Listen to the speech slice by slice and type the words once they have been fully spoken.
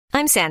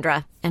I'm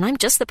Sandra, and I'm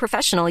just the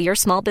professional your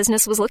small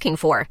business was looking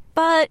for.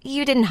 But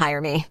you didn't hire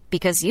me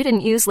because you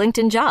didn't use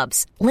LinkedIn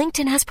Jobs.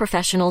 LinkedIn has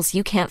professionals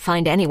you can't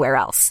find anywhere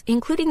else,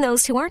 including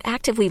those who aren't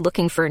actively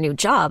looking for a new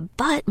job,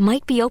 but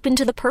might be open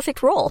to the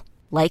perfect role,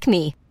 like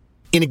me.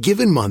 In a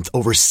given month,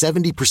 over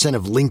 70%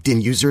 of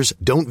LinkedIn users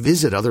don't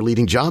visit other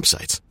leading job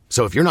sites.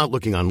 So if you're not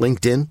looking on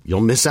LinkedIn,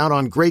 you'll miss out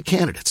on great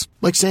candidates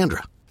like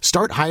Sandra.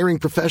 Start hiring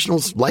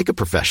professionals like a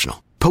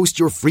professional. Post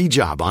your free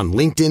job on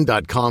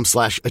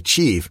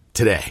linkedin.com/achieve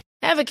today.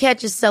 Ever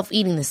catch yourself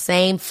eating the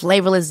same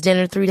flavorless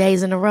dinner 3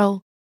 days in a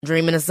row?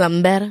 Dreaming of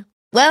something better?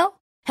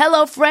 Well,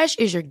 HelloFresh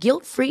is your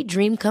guilt-free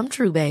dream come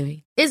true,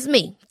 baby. It's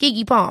me,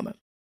 Keke Palmer.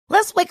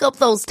 Let's wake up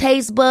those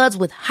taste buds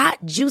with hot,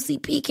 juicy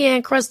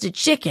pecan-crusted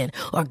chicken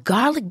or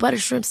garlic butter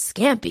shrimp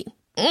scampi.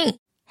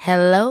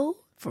 Hello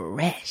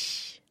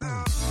Fresh.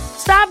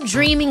 Stop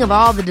dreaming of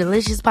all the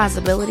delicious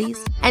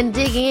possibilities and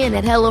dig in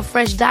at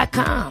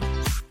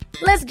HelloFresh.com.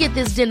 Let's get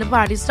this dinner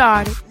party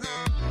started.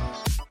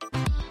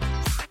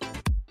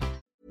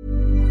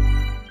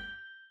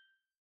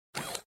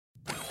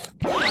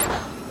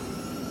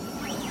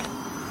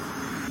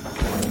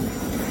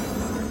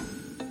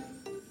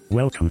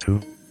 Welcome to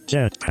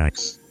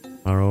Jetpacks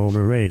Are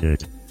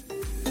Overrated.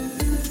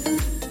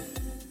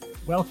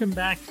 Welcome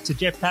back to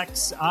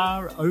Jetpacks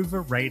Are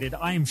Overrated.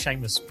 I am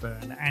Seamus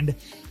Byrne, and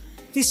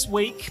this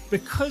week,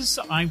 because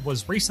I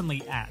was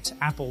recently at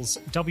Apple's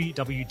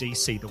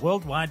WWDC, the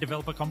Worldwide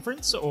Developer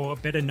Conference, or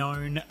better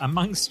known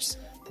amongst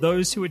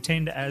those who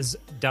attend as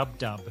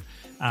DubDub,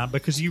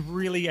 because you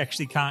really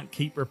actually can't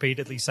keep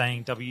repeatedly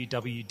saying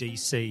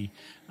WWDC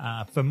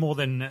for more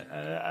than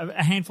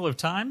a handful of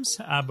times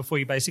before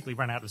you basically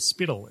run out of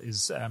spittle,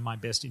 is my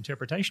best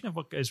interpretation of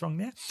what goes wrong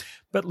there.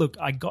 But look,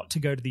 I got to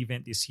go to the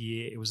event this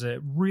year. It was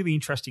a really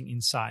interesting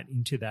insight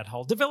into that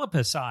whole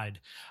developer side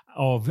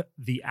of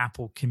the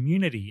Apple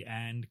community,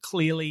 and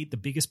clearly the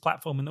biggest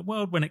platform in the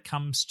world when it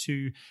comes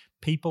to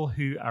people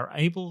who are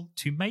able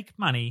to make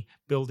money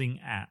building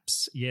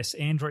apps. Yes,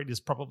 Android is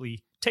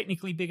probably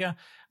technically bigger,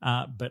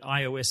 but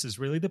iOS is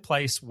really the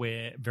place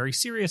where very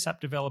serious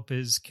app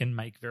developers can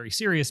make very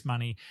serious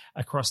money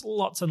across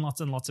lots and lots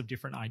and lots of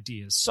different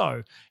ideas.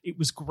 So it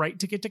was great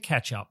to get to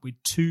catch up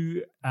with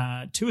two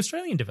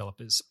Australian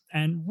developers,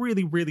 and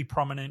really, really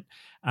prominent,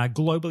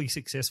 globally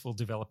successful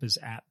developers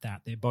at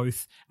that. They're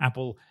both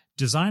Apple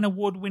Design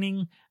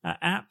Award-winning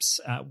apps.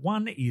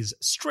 One is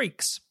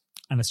Streaks,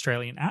 an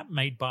Australian app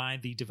made by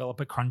the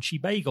developer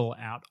Crunchy Bagel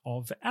out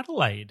of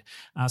Adelaide.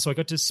 So I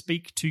got to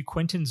speak to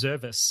Quentin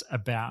Zervis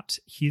about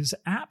his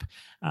app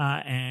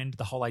and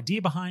the whole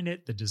idea behind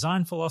it, the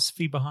design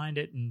philosophy behind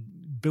it, and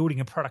building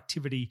a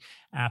productivity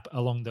app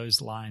along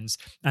those lines.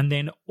 And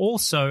then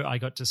also I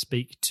got to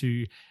speak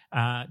to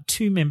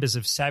two members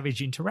of Savage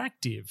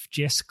Interactive,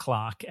 Jess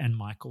Clark and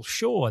Michael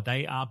Shaw.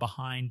 They are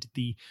behind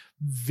the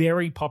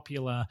very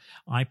popular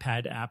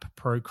iPad app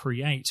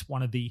Procreate,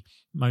 one of the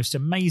most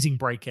amazing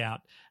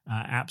breakout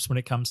apps when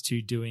it comes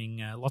to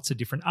doing lots of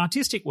different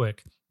artistic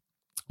work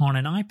on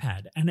an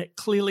iPad. And it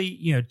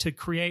clearly, to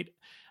create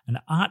an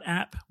art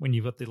app when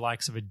you've got the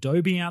likes of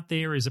Adobe out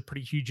there is a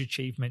pretty huge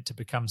achievement to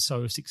become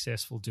so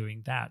successful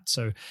doing that.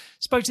 So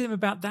spoke to them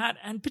about that,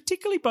 and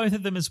particularly both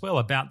of them as well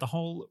about the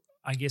whole,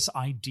 I guess,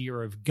 idea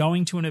of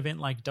going to an event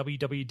like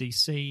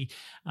WWDC,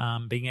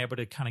 being able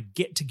to kind of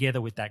get together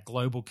with that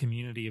global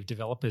community of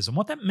developers and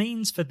what that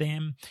means for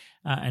them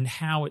and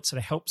how it sort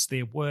of helps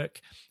their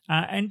work.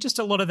 And just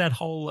a lot of that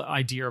whole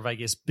idea of, I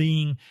guess,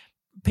 being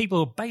people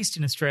who are based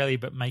in Australia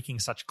but making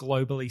such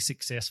globally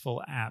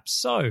successful apps.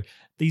 So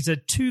these are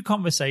two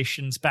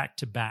conversations back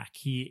to back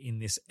here in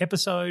this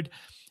episode.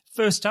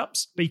 First up,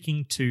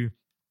 speaking to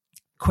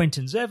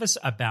Quentin Zervis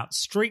about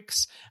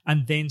Streaks,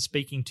 and then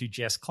speaking to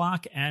Jess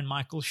Clark and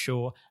Michael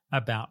Shaw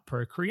about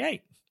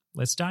Procreate.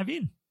 Let's dive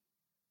in.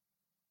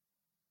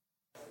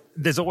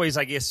 There's always,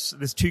 I guess,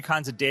 there's two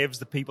kinds of devs: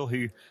 the people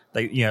who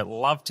they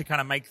love to kind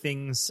of make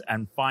things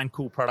and find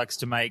cool products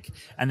to make,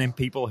 and then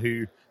people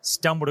who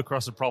stumbled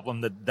across a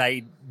problem that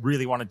they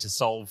really wanted to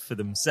solve for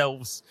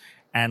themselves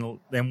and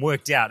then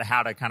worked out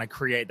how to kind of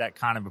create that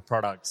kind of a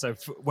product. So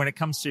when it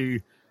comes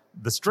to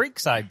the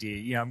Streaks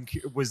idea,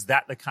 was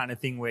that the kind of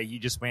thing where you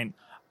just went,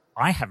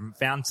 I haven't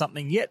found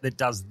something yet that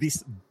does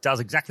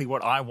exactly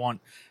what I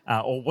want?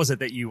 Or was it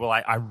that you were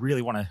like, I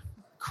really want to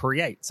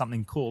create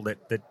something cool that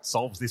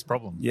solves this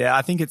problem? Yeah,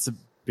 I think it's a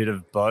bit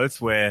of both,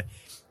 where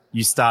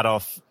you start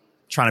off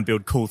trying to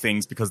build cool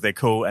things because they're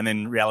cool, and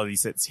then reality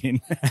sets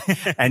in.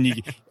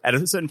 And at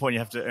a certain point, you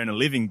have to earn a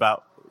living.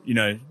 But,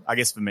 I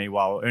guess for me,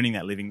 while earning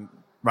that living,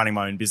 running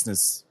my own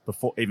business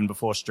even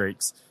before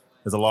Streaks,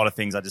 there's a lot of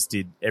things I just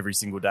did every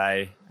single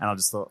day. And I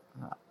just thought,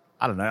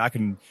 I don't know, I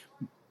can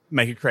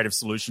make a creative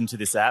solution to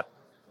this app.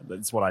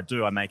 That's what I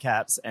do. I make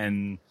apps.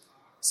 And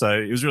so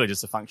it was really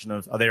just a function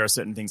of, there are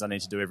certain things I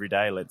need to do every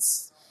day.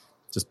 Let's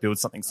just build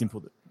something simple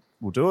that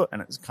will do it.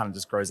 And it kind of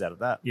just grows out of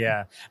that.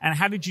 Yeah. And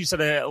how did you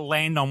sort of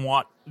land on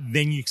what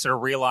then you sort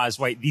of realize,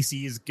 wait, this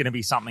is going to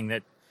be something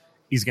that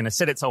is going to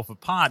set itself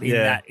apart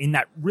in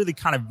that really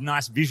kind of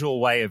nice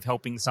visual way of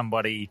helping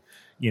somebody,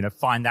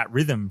 find that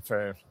rhythm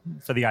for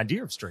the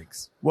idea of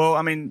streaks. Well,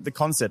 I mean, the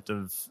concept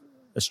of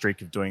a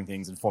streak of doing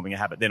things and forming a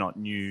habit, they're not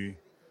new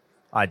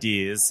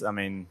ideas. I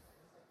mean,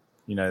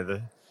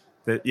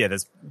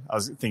 there's, I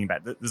was thinking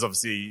about, there's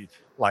obviously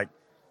like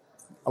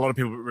a lot of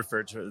people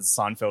refer to it as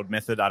Seinfeld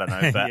method. I don't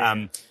know, but,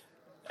 Yeah.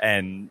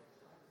 And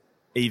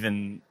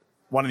even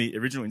one of the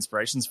original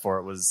inspirations for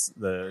it was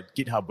the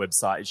GitHub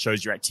website. It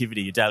shows your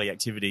activity, your daily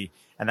activity,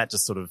 and that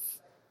just sort of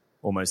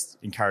almost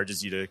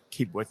encourages you to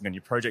keep working on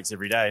your projects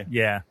every day.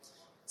 Yeah.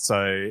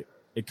 So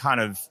it kind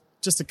of,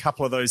 just a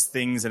couple of those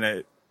things, and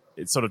it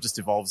sort of just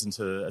evolves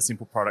into a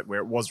simple product where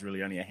it was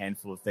really only a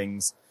handful of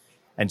things.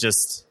 And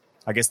just,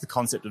 I guess the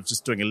concept of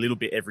just doing a little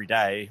bit every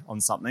day on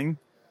something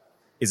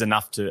is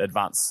enough to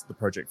advance the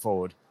project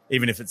forward.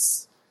 Even if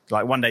it's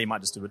like one day you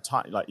might just do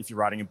like if you're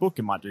writing a book,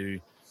 it might do,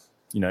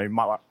 you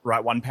might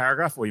write one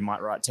paragraph or you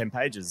might write 10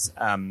 pages.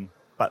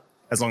 But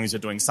as long as you're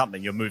doing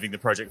something, you're moving the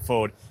project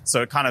forward.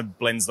 So it kind of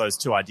blends those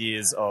two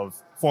ideas of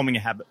forming a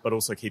habit, but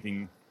also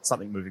keeping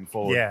something moving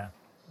forward. Yeah.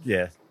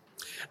 Yeah.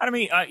 And I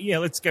mean,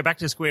 let's go back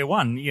to square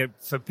one.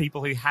 For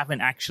people who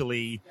haven't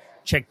actually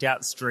checked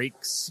out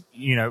Streaks,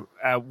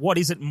 what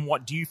is it and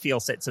what do you feel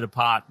sets it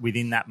apart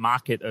within that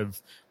market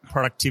of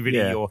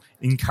productivity or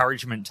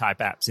encouragement type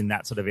apps in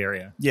that sort of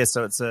area? Yeah,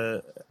 so it's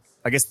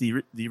I guess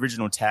the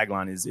original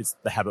tagline is it's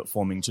the habit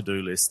forming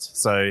to-do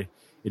list. So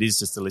it is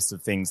just a list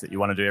of things that you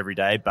want to do every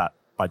day, but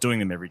by doing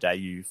them every day,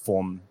 you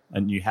form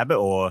a new habit,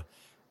 or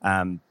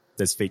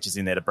there's features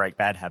in there to break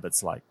bad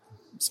habits like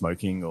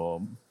smoking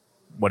or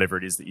whatever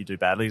it is that you do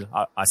badly.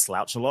 I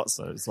slouch a lot,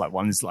 so it's like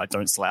one is like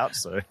don't slouch.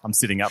 So I'm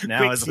sitting up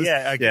now.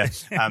 Okay.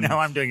 Now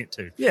I'm doing it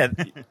too. Yeah.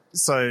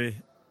 So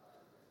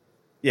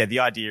the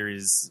idea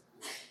is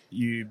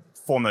you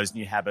form those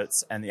new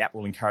habits, and the app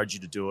will encourage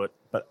you to do it.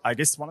 But I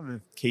guess one of the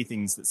key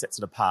things that sets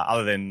it apart,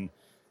 other than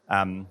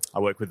I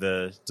work with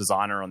the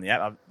designer on the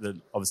app.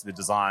 Obviously, the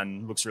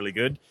design looks really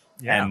good,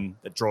 and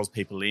it draws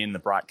people in. The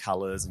bright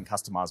colors and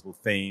customizable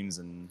themes,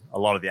 and a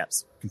lot of the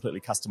app's completely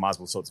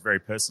customizable, so it's very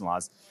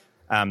personalized.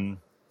 I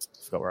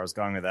forgot where I was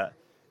going with that.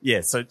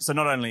 Yeah, so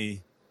not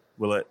only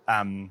will it,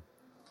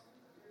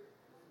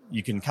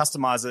 you can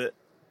customize it,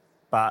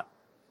 but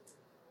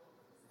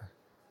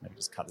maybe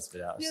just cut this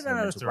bit out. Yeah, no,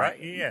 that's all right.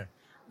 Yeah.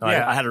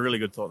 I had a really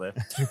good thought there.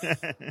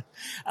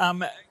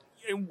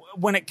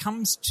 When it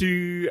comes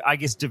to, I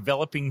guess,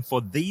 developing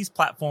for these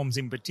platforms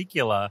in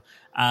particular,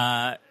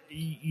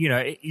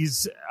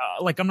 is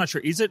I'm not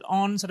sure, is it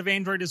on sort of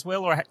Android as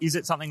well, or is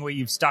it something where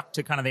you've stuck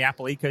to kind of the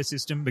Apple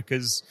ecosystem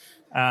because,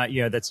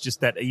 that's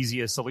just that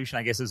easier solution,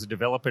 I guess, as a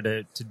developer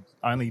to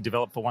only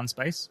develop for one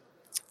space?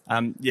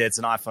 It's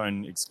an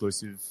iPhone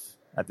exclusive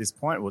at this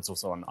point. Well, it's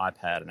also on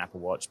iPad and Apple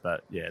Watch,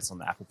 but yeah, it's on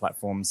the Apple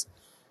platforms.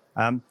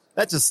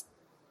 That just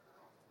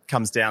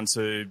comes down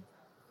to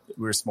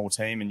we're a small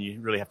team and you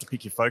really have to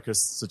pick your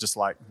focus. So just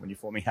like when you're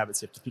forming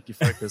habits, you have to pick your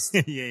focus.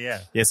 Yeah.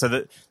 So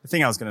the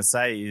thing I was going to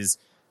say is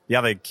the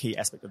other key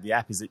aspect of the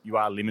app is that you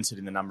are limited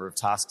in the number of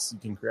tasks you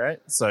can create.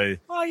 So,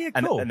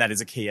 cool. And that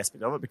is a key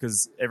aspect of it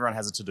because everyone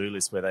has a to-do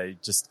list where they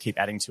just keep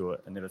adding to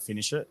it and never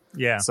finish it.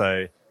 Yeah.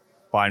 So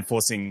by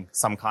enforcing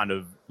some kind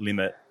of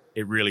limit,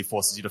 it really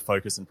forces you to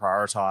focus and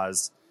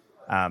prioritize,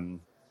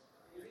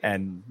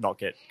 and not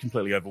get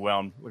completely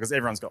overwhelmed because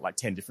everyone's got like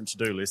 10 different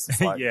to-do lists. It's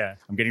like,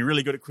 I'm getting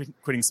really good at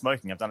quitting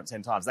smoking. I've done it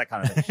 10 times, that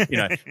kind of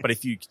thing, But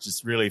if you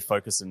just really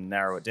focus and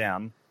narrow it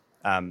down,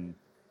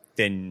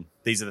 then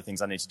these are the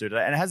things I need to do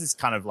today. And it has this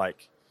kind of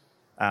like,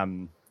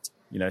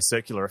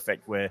 circular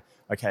effect where,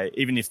 okay,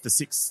 even if the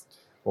 6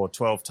 or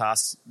 12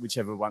 tasks,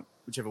 whichever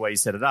way you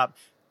set it up,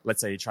 let's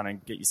say you're trying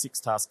to get your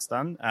 6 tasks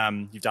done,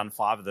 you've done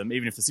 5 of them.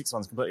 Even if the 6th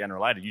one's completely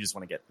unrelated, you just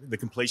want to get the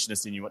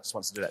completionist in you just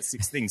wants to do that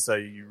 6th thing. So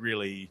you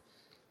really,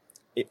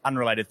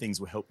 unrelated things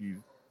will help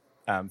you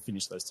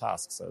finish those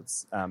tasks. So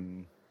it's,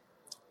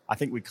 I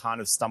think we kind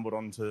of stumbled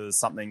onto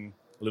something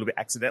a little bit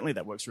accidentally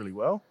that works really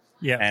well.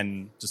 Yeah.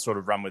 And just sort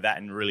of run with that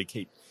and really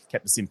kept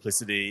the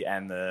simplicity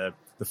and the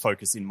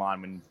focus in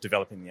mind when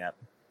developing the app.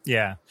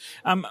 Yeah.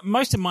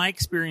 Most of my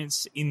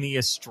experience in the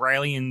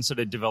Australian sort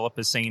of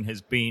developer scene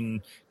has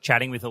been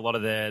chatting with a lot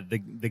of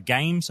the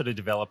game sort of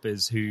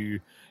developers who,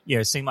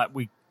 seem like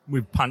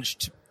we've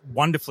punched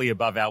wonderfully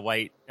above our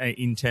weight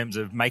in terms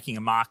of making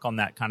a mark on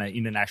that kind of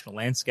international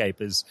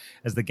landscape as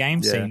the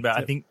game scene. But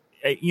I think,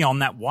 on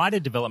that wider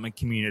development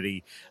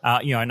community,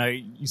 I know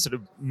you sort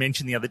of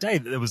mentioned the other day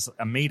that there was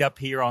a meetup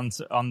here on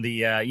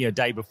the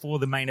day before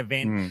the main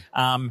event.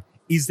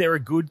 Is there a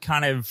good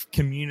kind of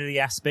community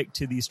aspect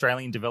to the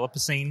Australian developer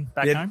scene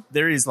back home?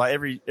 There is. Like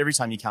every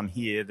time you come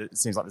here, it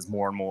seems like there's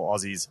more and more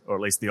Aussies, or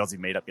at least the Aussie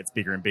meetup gets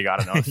bigger and bigger. I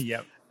don't know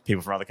if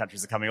people from other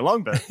countries are coming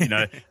along, but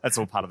that's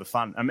all part of the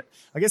fun.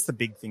 I guess the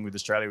big thing with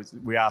Australia is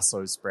we are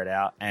so spread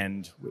out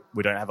and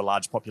we don't have a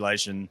large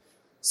population.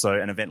 So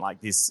an event like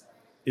this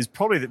is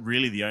probably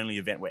really the only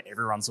event where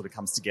everyone sort of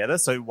comes together.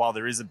 So while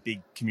there is a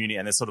big community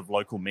and there's sort of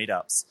local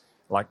meetups,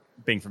 like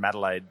being from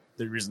Adelaide,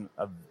 there isn't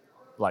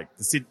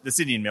the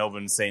Sydney and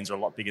Melbourne scenes are a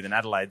lot bigger than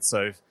Adelaide.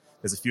 So if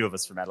there's a few of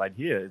us from Adelaide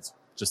here, it's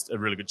just a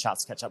really good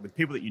chance to catch up with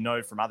people that you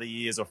know from other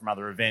years or from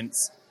other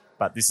events.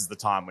 but this is the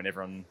time when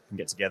everyone can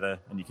get together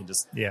and you can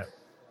just,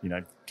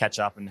 catch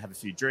up and have a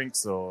few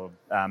drinks or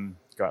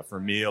go out for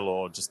a meal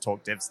or just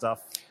talk dev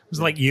stuff. Was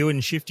it like you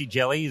and Shifty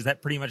Jelly? Is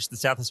that pretty much the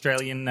South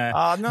Australian?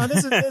 No,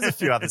 there's a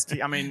few others.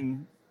 I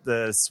mean,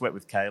 the Sweat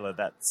with Kayla,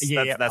 that's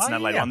an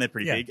Adelaide one. They're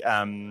pretty big.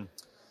 I'm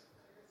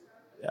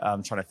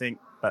trying to think.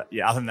 But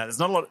yeah, other than that, there's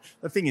not a lot.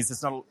 The thing is,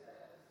 there's not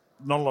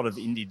a lot of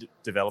indie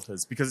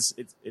developers because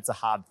it's a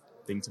hard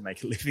thing to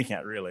make a living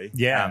at, really.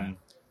 Yeah.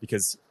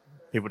 Because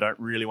people don't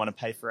really want to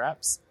pay for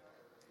apps.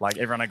 Like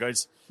everyone I go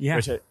to,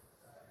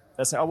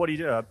 they say, "Oh, what do you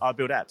do?" I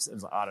build apps. And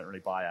it's like, I don't really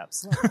buy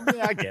apps.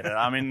 Yeah, I get it.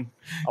 I mean,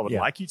 I would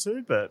like you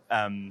to, but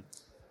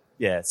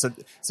So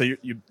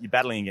you're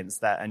battling against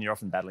that, and you're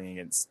often battling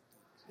against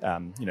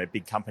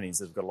big companies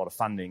that have got a lot of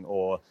funding,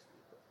 or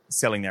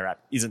selling their app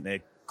isn't their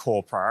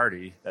core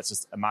priority. That's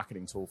just a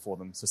marketing tool for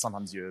them. So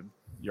sometimes you're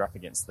up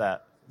against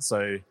that.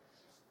 So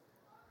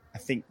I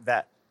think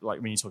that,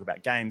 like, when you talk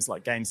about games,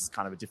 like games is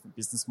kind of a different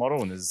business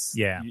model, and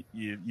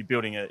you're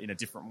building it in a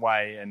different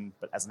way.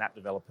 But as an app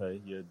developer,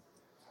 you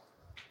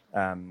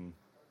have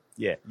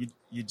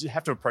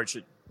to approach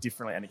it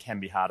differently, and it can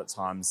be hard at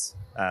times.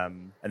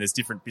 And there's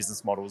different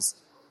business models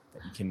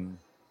that you can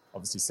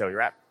obviously sell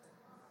your app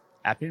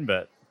in,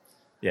 but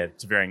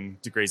to varying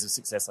degrees of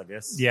success, I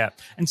guess. Yeah.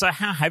 And so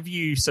how have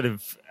you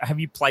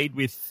played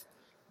with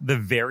the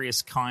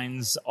various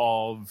kinds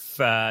of,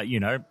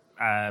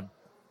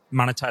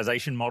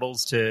 monetization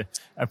models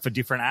for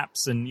different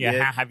apps? And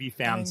how have you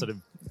found sort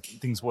of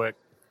things work?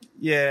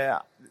 Yeah.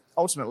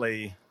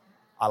 Ultimately,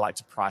 I like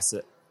to price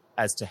it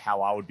as to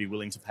how I would be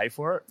willing to pay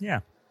for it.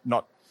 Yeah.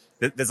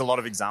 There's a lot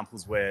of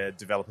examples where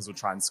developers will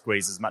try and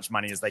squeeze as much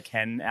money as they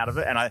can out of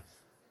it. And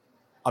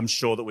I'm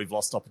sure that we've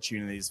lost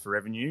opportunities for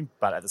revenue,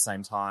 but at the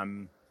same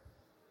time,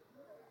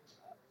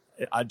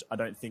 I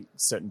don't think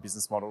certain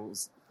business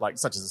models, like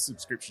such as a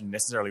subscription,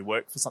 necessarily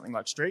work for something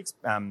like Streaks.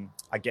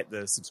 I get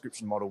the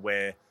subscription model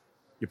where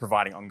you're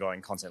providing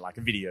ongoing content, like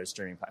a video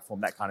streaming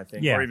platform, that kind of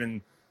thing, or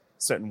even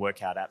certain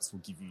workout apps will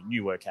give you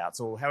new workouts,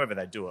 or however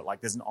they do it.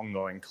 Like there's an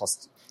ongoing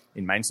cost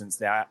in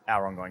maintenance.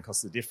 Our ongoing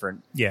costs are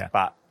different,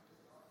 but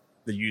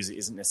the user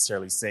isn't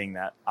necessarily seeing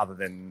that other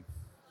than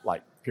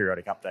like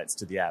periodic updates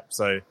to the app.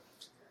 So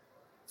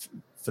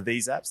for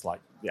these apps, like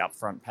the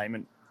upfront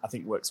payment, I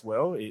think works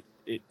well.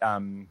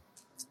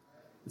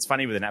 It's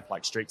funny with an app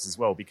like Streaks as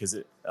well, because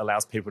it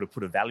allows people to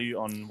put a value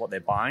on what they're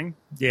buying.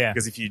 Yeah.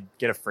 Because if you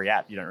get a free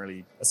app, you don't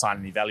really assign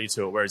any value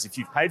to it. Whereas if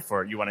you've paid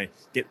for it, you want to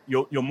get,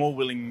 you're more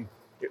willing.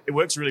 It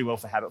works really well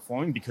for habit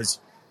forming,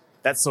 because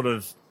that's sort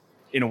of,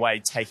 in a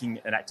way, taking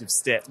an active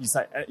step. You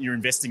say you're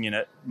investing in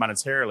it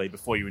monetarily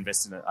before you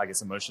invest in it, I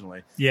guess,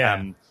 emotionally.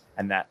 Yeah.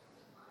 And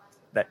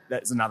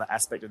that's another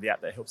aspect of the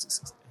app that helps it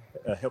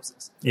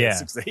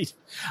succeed.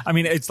 I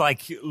mean, it's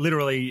like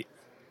literally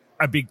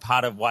a big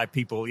part of why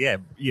people,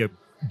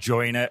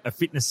 join a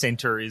fitness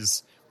center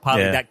is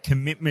partly that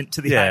commitment to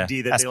the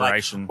idea that they're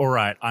like, all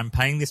right, I'm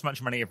paying this much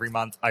money every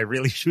month. I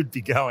really should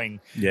be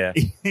going. Yeah.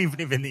 Even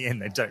if in the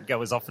end they don't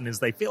go as often as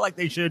they feel like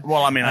they should.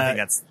 Well, I mean, I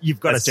think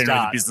you've got to generally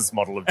start. the business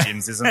model of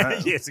gyms, isn't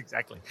it? Yes,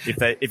 exactly.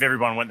 If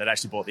everyone went that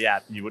actually bought the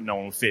app, no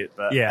one would fit.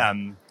 But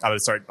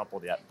not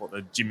bought the app, bought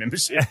the gym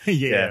membership.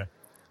 Yeah.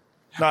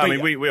 No, I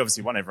mean, we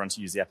obviously want everyone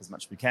to use the app as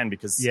much as we can,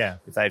 because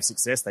if they have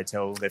success, they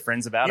tell their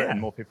friends about it, and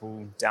more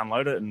people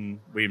download it, and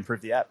we improve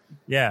the app.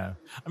 Yeah.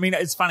 I mean,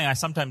 it's funny. I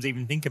sometimes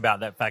even think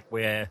about that fact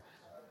where,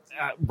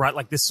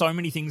 like there's so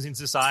many things in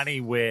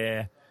society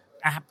where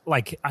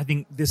I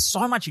think there's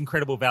so much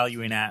incredible value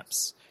in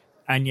apps,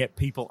 and yet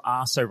people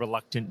are so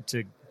reluctant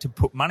to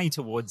put money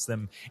towards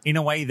them in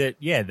a way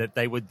that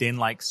they would then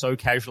like so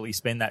casually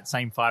spend that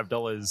same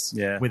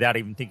 $5 without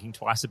even thinking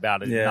twice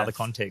about it in another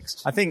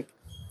context. I think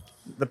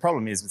the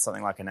problem is with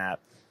something like an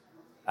app,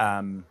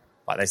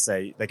 like they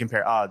say, they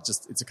compare,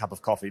 it's a cup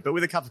of coffee. But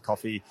with a cup of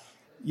coffee,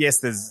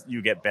 yes,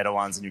 you get better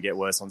ones and you get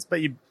worse ones, but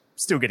you're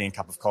still getting a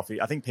cup of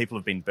coffee. I think people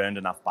have been burned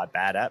enough by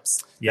bad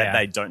apps that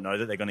they don't know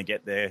that they're going to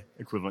get their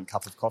equivalent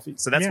cup of coffee.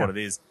 So that's what it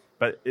is.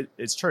 But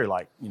it's true.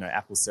 Like,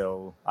 Apple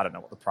sell, I don't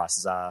know what the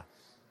prices are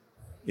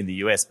in the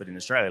US, but in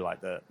Australia,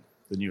 like the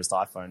newest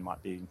iPhone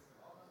might be,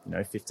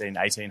 $1,500,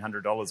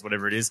 $1,800,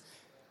 whatever it is.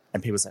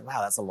 And people say,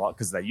 wow, that's a lot,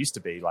 because they used to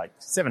be like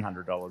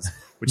 $700,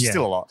 which is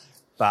still a lot.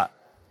 But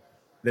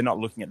they're not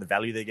looking at the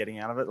value they're getting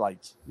out of it. Like,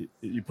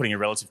 you're putting a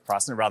relative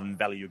price on it rather than the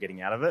value you're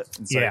getting out of it.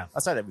 And so I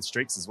say that with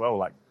Streaks as well.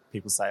 Like,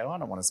 people say, I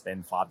don't want to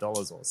spend $5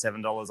 or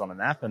 $7 on an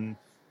app. And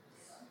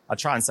I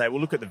try and say, well,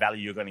 look at the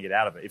value you're going to get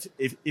out of it.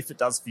 If it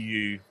does for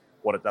you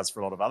what it does for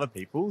a lot of other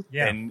people,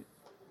 then,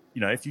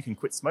 if you can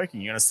quit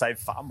smoking, you're going to save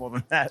far more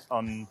than that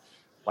on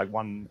like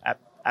one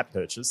app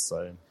purchase.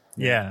 So...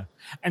 Yeah.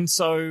 And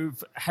so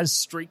has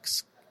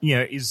Streaks,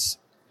 is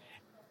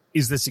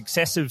the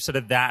success of sort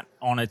of that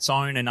on its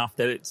own enough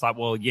that it's like,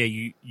 well,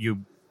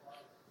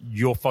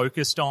 you're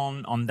focused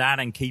on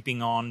that and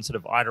keeping on sort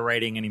of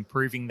iterating and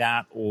improving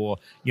that? Or,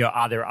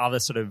 are there other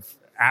sort of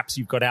apps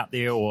you've got out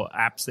there or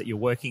apps that you're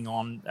working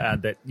on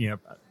that,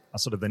 are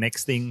sort of the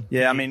next thing?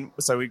 Yeah, I mean,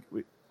 so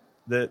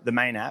the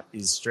main app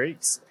is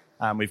Streaks.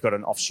 we've got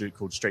an offshoot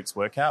called Streaks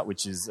Workout,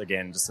 which is,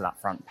 again, just an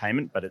upfront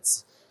payment, but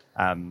it's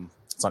on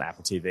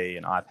Apple TV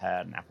and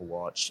iPad and Apple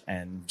Watch,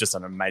 and just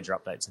on a major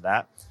update to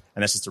that.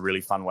 And that's just a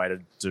really fun way to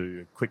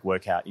do a quick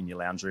workout in your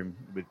lounge room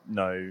with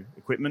no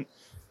equipment.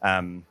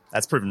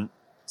 That's proven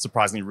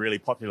surprisingly really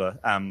popular.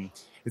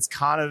 It's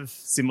kind of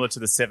similar to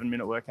the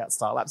 7-minute workout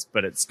style apps,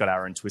 but it's got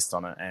our own twist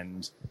on it.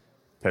 And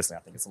personally,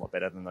 I think it's a lot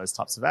better than those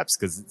types of apps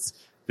because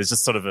there's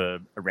just sort of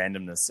a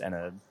randomness and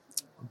a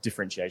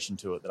differentiation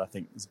to it that I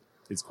think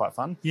is quite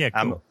fun. Yeah,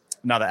 cool.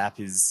 Another app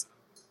is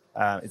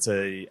it's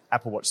a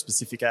Apple Watch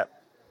specific app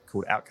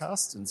called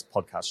Outcast, and it's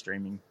podcast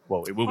streaming.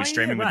 Well, it will be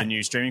streaming with the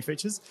new streaming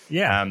features.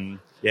 Yeah.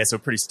 So we're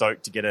pretty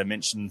stoked to get a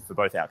mention for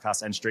both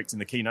Outcast and Streaks in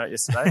the keynote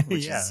yesterday,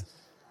 which is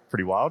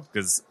pretty wild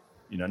because,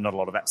 not a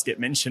lot of apps get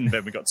mentioned,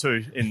 but we got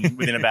two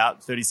within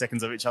about 30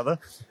 seconds of each other.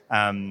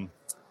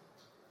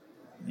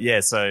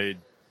 So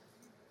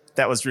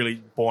that was really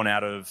born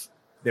out of,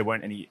 there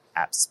weren't any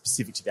apps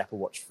specific to the Apple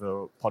Watch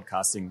for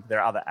podcasting. There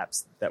are other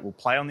apps that will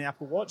play on the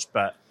Apple Watch,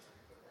 but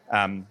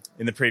in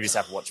the previous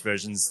Apple Watch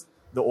versions,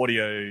 the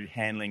audio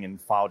handling and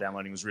file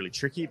downloading was really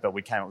tricky, but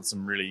we came up with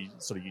some really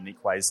sort of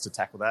unique ways to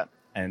tackle that.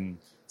 And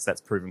so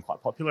that's proven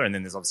quite popular. And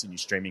then there's obviously new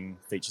streaming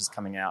features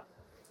coming out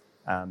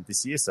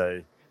this year.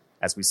 So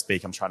as we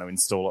speak, I'm trying to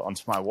install it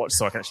onto my watch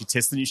so I can actually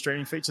test the new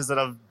streaming features that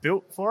I've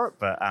built for it.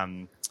 But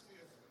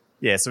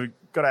so we've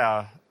got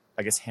our,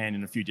 hand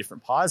in a few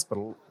different pies, but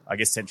I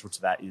guess central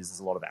to that is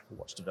there's a lot of Apple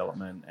Watch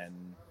development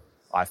and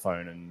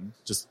iPhone and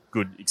just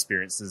good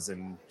experiences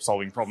and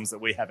solving problems that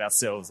we have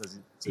ourselves.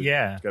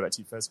 To go back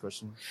to your first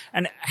question.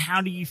 And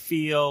how do you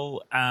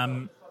feel?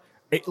 I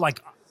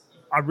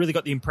really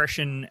got the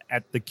impression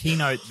at the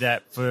keynote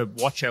that for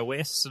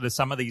WatchOS, sort of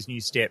some of these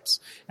new steps,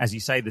 as you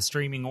say, the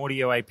streaming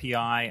audio API,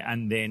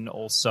 and then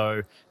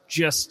also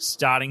just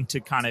starting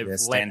to kind of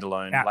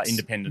standalone, like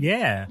independent.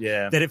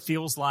 That it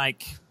feels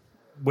like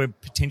we're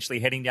potentially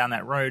heading down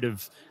that road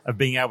of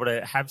being able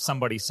to have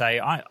somebody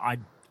say, I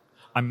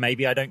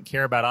maybe I don't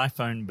care about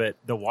iPhone, but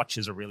the watch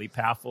is a really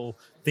powerful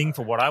thing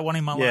for what I want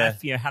in my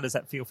life. How does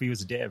that feel for you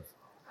as a dev?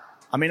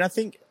 I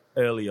think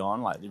early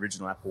on, like the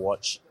original Apple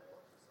Watch,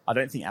 I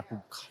don't think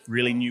Apple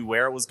really knew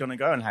where it was going to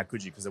go, and how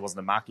could you? Because there wasn't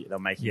a market. They were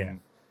making,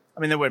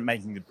 they weren't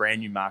making the brand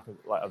new market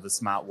of the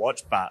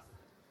smartwatch, but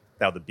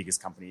they were the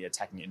biggest company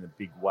attacking it in a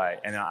big way.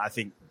 And I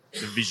think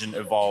the vision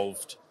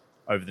evolved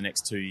over the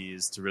next 2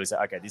 years to really say,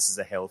 okay, this is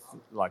a health,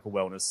 like a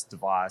wellness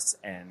device.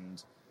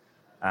 And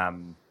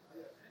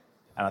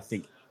I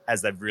think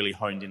as they've really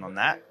honed in on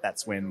that,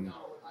 that's when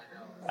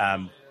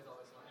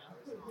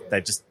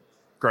they've just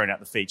grown out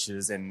the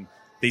features and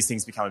these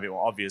things become a bit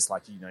more obvious.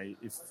 Like,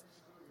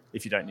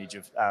 if you don't need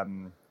your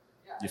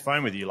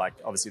phone with you, like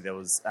obviously there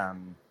was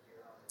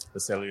the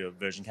cellular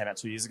version came out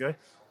 2 years ago.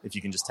 If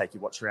you can just take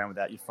your watch around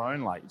without your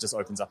phone, like it just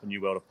opens up a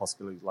new world of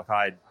possibilities. Like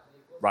I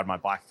ride my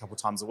bike a couple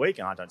of times a week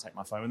and I don't take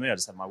my phone with me. I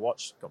just have my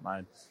watch, got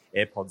my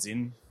AirPods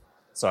in,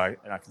 I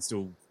can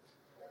still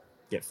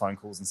get phone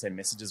calls and send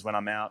messages when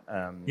I'm out.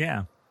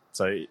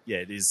 So it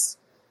is.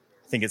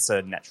 I think it's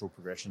a natural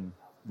progression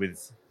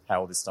with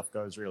how all this stuff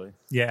goes, really.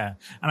 Yeah,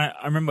 and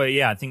I remember.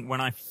 I think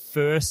when I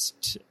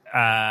first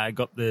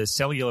got the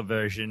cellular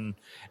version,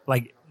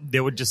 like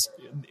there were just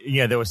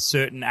there were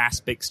certain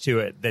aspects to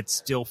it that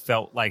still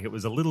felt like it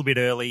was a little bit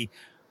early,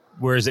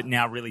 whereas it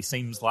now really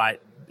seems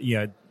like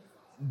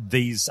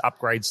these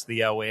upgrades to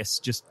the OS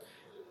just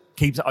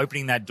keeps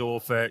opening that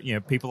door for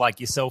people like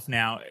yourself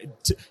now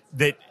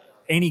that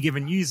any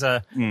given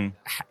user,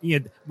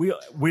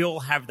 we all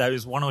have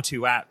those one or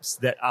two apps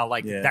that are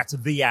like, that's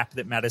the app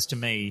that matters to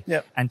me.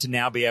 Yep. And to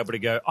now be able to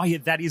go,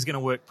 that is going to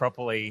work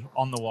properly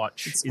on the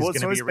watch is going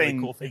to be a really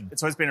cool thing.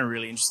 It's always been a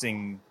really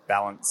interesting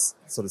balance,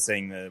 sort of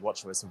seeing the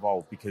WatchOS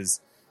evolve,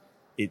 because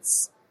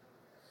it's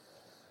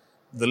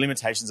the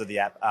limitations of the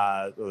app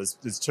are,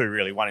 there's two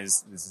really. One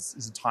is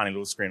there's a tiny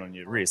little screen on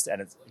your wrist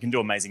and it can do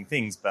amazing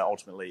things, but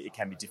ultimately it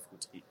can be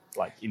difficult to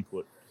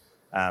input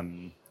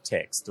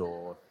text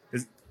or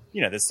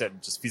there's certain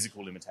just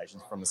physical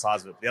limitations from the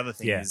size of it. But the other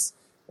thing is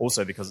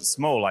also because it's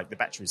small, like the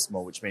battery is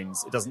small, which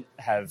means it doesn't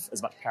have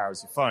as much power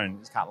as your phone.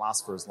 It can't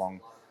last for as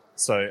long.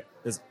 So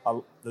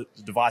the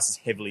device is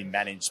heavily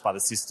managed by the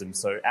system,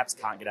 so apps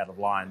can't get out of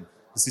line.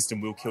 The system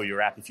will kill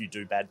your app if you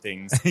do bad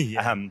things.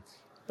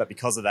 But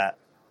because of that,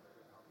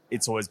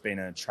 it's always been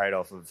a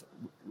trade-off of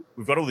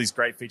we've got all these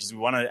great features, we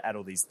want to add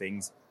all these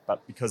things,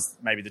 but because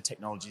maybe the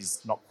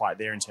technology's not quite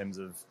there in terms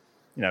of,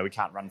 we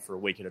can't run for a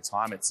week at a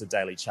time. It's a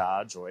daily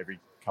charge or every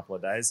couple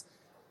of days.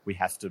 We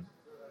have to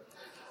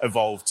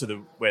evolve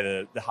to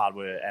where the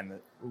hardware and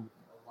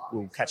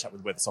will catch up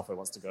with where the software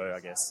wants to go, I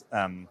guess,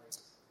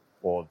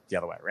 or the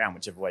other way around,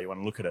 whichever way you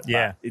want to look at it.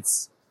 Yeah,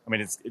 but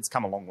it's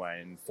come a long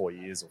way in 4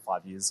 years or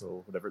 5 years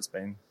or whatever it's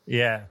been.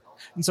 Yeah,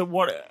 and so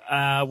what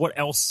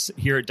else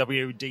here at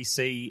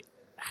WWDC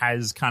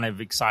has kind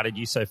of excited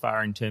you so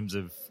far in terms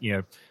of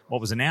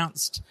what was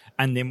announced,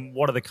 and then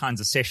what are the kinds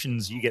of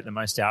sessions you get the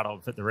most out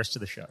of at the rest of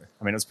the show?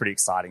 It was pretty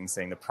exciting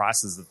seeing the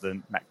prices of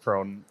the Mac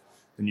Pro and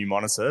the new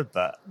monitor,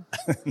 but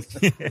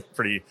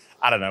pretty,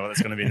 I don't know what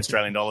that's going to be in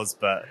Australian dollars,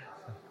 but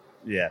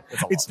Yeah,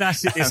 it's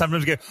nice to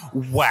sometimes go,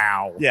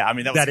 wow. Yeah, I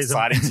mean, that was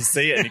exciting to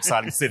see it and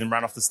exciting to see them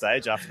run off the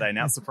stage after they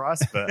announced the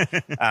price, but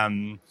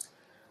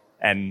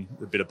and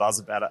a bit of buzz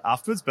about it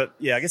afterwards. But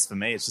yeah, I guess for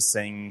me, it's just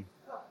seeing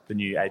the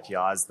new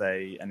APIs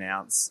they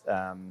announce,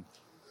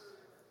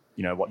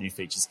 what new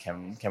features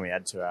can we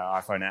add to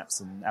our iPhone apps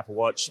and Apple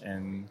Watch,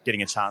 and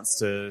getting a chance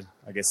to,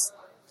 I guess,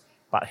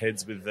 butt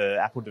heads with the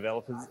Apple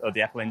developers or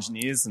the Apple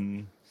engineers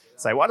and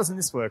say, why doesn't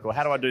this work? Or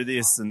how do I do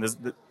this? And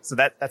so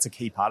that's a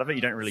key part of it.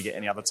 You don't really get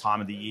any other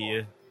time of the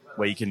year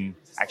where you can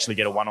actually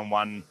get a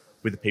one-on-one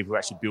with the people who are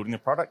actually building the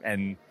product.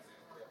 And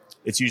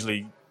it's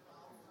usually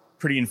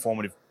pretty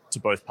informative to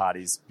both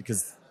parties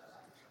because,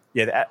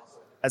 at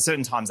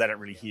certain times they don't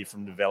really hear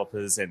from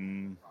developers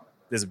and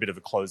there's a bit of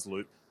a closed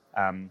loop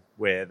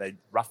where they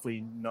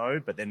roughly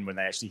know, but then when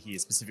they actually hear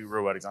specific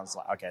real-world examples,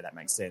 like, okay, that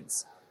makes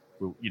sense.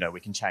 We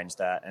can change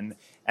that. And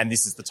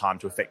this is the time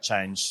to affect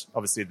change.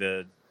 Obviously,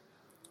 the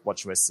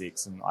WatchOS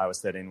 6 and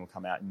iOS 13 will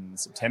come out in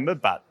September,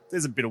 but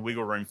there's a bit of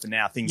wiggle room for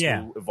now. Things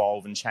will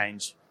evolve and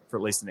change for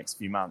at least the next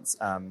few months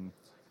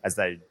as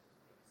they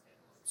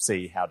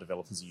see how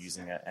developers are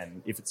using it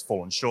and if it's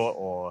fallen short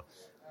or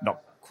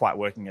not quite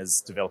working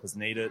as developers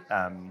need it.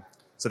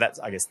 So that's,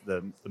 I guess,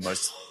 the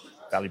most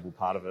valuable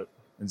part of it.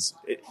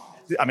 It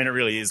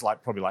really is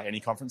probably like any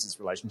conference, it's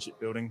relationship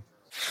building.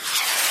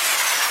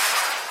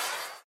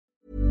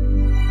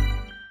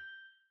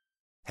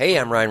 Hey,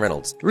 I'm Ryan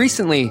Reynolds.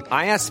 Recently,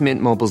 I asked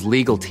Mint Mobile's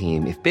legal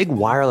team if big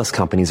wireless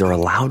companies are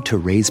allowed to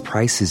raise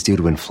prices due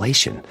to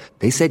inflation.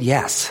 They said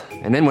yes.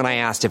 And then when I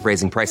asked if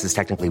raising prices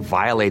technically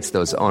violates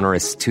those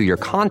onerous 2-year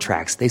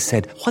contracts, they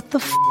said, what the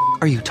f***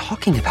 are you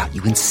talking about,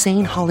 you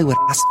insane Hollywood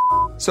ass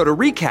f- So to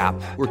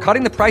recap, we're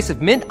cutting the price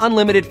of Mint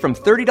Unlimited from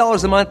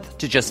 $30 a month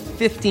to just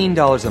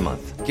 $15 a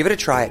month. Give it a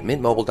try at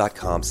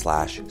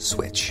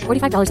mintmobile.com/switch.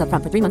 $45 up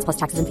front for 3 months plus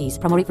taxes and fees.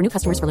 Promo rate for new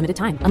customers for limited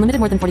time. Unlimited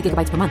more than 40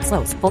 gigabytes per month.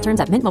 Slows full terms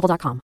at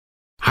mintmobile.com.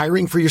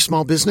 Hiring for your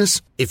small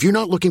business? If you're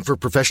not looking for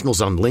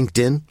professionals on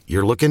LinkedIn,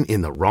 you're looking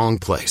in the wrong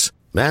place.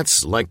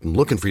 That's like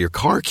looking for your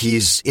car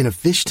keys in a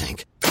fish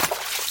tank.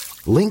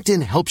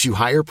 LinkedIn helps you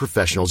hire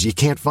professionals you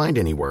can't find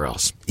anywhere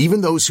else,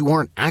 even those who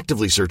aren't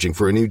actively searching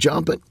for a new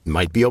job but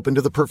might be open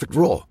to the perfect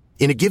role.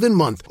 In a given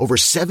month, over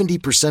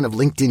 70% of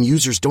LinkedIn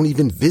users don't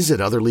even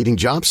visit other leading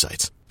job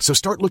sites. So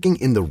start looking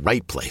in the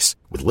right place.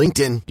 With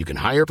LinkedIn, you can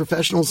hire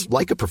professionals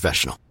like a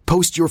professional.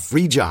 Post your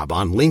free job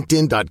on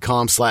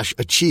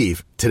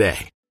linkedin.com/achieve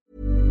today.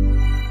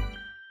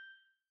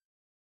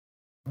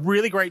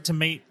 Really great to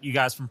meet you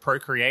guys from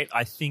Procreate.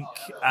 I think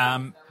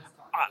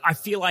I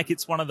feel like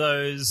it's one of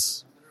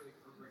those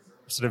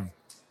sort of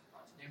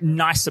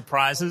nice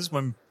surprises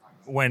when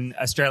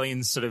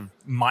Australians sort of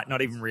might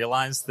not even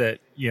realize that,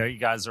 you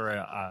guys are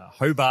a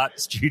Hobart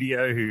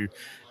studio who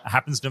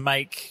happens to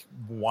make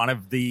one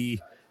of the,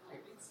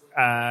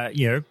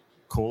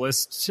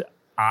 coolest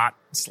art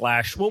 /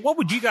 well, what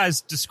would you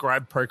guys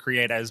describe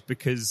Procreate as?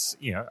 Because,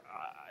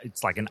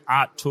 it's like an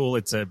art tool.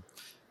 It's a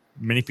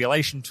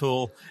manipulation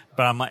tool,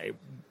 but I'm like,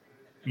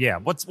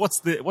 what's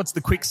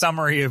the quick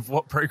summary of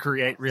what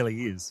Procreate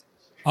really is?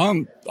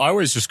 I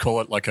always just call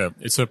it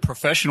it's a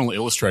professional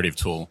illustrative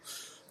tool.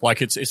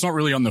 Like it's not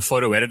really on the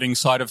photo editing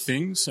side of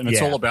things, and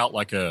it's all about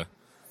like a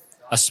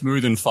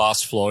smooth and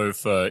fast flow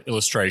for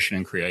illustration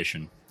and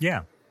creation.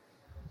 Yeah.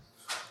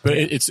 But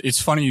it's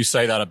funny you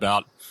say that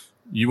about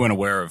you weren't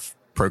aware of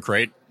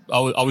Procreate.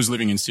 I was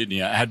living in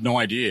Sydney. I had no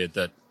idea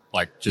that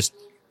just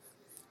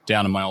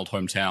down in my old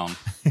hometown,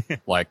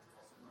 I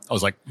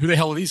was like, who the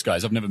hell are these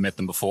guys? I've never met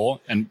them before.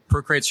 And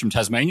Procreate's from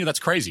Tasmania. That's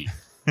crazy.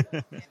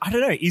 I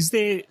don't know. Is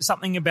there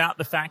something about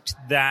the fact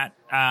that,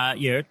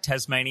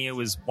 Tasmania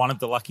was one of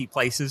the lucky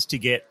places to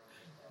get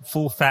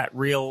full fat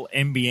real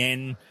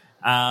NBN?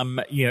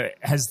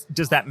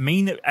 Does that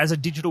mean that as a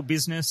digital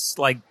business,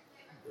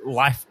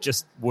 life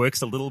just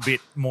works a little bit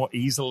more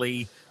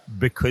easily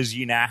because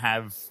you now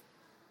have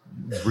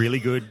really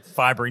good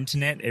fiber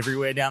internet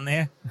everywhere down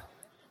there?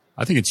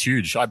 I think it's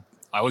huge.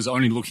 I was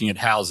only looking at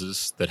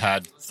houses that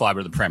had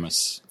fiber to the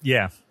premise.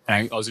 Yeah.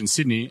 And I was in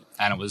Sydney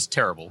and it was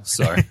terrible.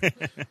 So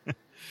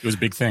it was a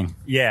big thing.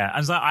 Yeah.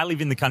 And so I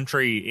live in the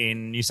country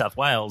in New South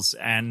Wales,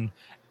 and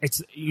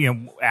it's,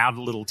 our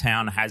little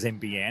town has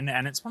NBN,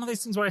 and it's one of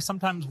those things where I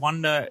sometimes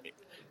wonder,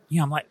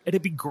 I'm like,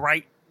 it'd be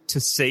great to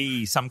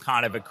see some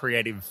kind of a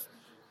creative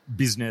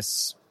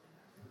business,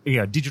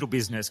 digital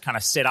business kind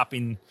of set up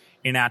in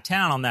our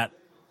town on that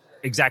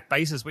exact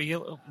basis where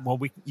you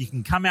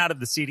can come out of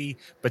the city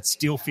but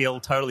still feel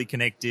totally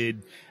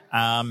connected.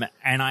 And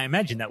I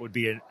imagine that would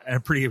be a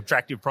pretty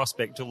attractive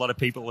prospect to a lot of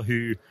people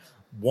who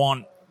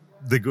want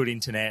the good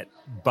internet,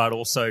 but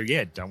also,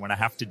 don't want to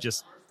have to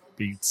just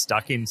be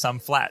stuck in some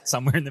flat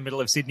somewhere in the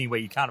middle of Sydney where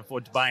you can't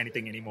afford to buy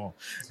anything anymore.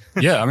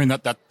 Yeah, I mean,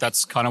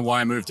 that's kind of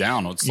why I moved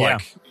down. It's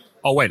like,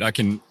 oh, wait, I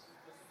can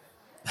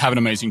have an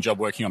amazing job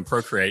working on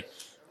Procreate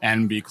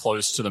and be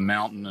close to the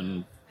mountain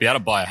and be able to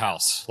buy a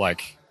house.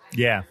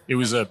 It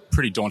was a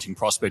pretty daunting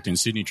prospect in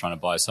Sydney trying to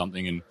buy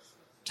something. In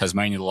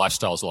Tasmania, the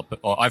lifestyle's a lot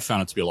better. I've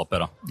found it to be a lot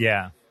better.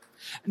 Yeah.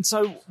 And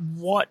so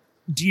what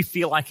do you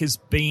feel like has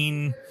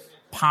been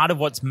part of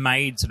what's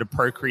made sort of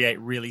Procreate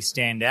really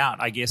stand out,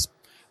 I guess,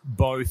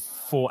 both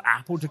for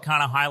Apple to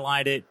kind of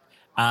highlight it,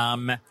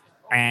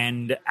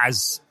 and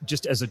as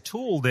a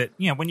tool that,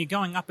 you know, when you're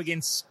going up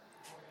against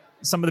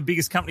some of the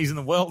biggest companies in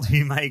the world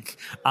who make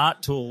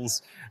art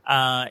tools,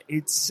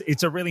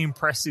 it's a really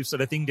impressive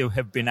sort of thing to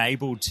have been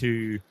able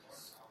to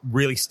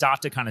really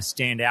start to kind of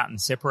stand out and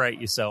separate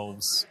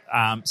yourselves.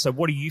 So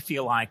what do you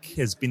feel like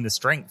has been the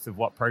strength of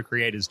what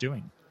Procreate is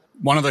doing?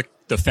 One of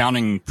the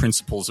founding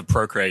principles of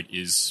Procreate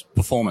is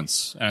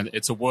performance. And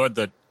it's a word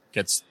that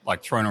gets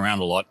like thrown around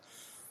a lot,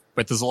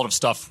 but there's a lot of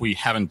stuff we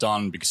haven't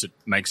done because it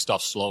makes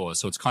stuff slower.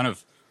 So it's kind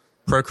of,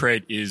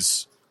 Procreate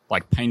is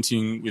like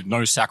painting with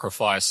no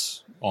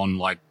sacrifice on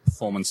like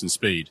performance and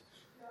speed.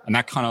 And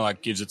that kind of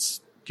like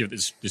gives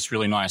this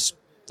really nice,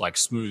 like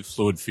smooth,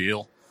 fluid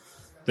feel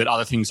that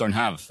other things don't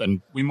have.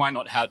 And we might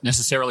not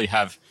necessarily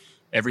have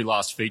every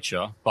last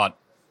feature, but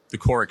the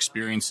core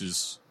experience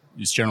is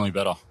generally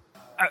better.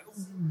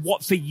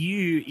 What for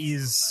you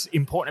is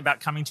important about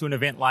coming to an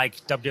event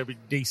like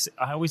WWDC?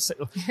 I always say,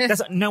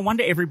 no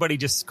wonder everybody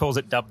just calls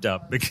it Dub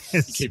because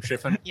you keep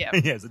tripping. Yeah,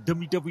 it's a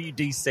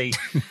WWDC.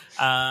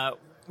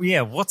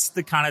 What's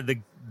the kind of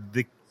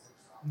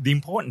the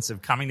importance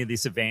of coming to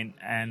this event,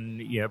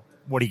 and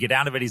what do you get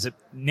out of it? Is it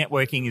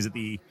networking? Is it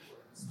the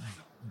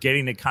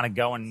getting to kind of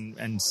go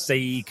and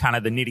see kind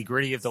of the nitty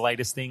gritty of the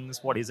latest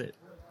things? What is it?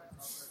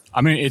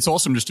 I mean, it's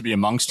awesome just to be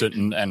amongst it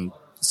and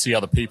see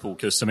other people,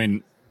 because I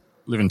mean,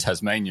 live in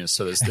Tasmania,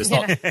 so there's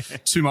not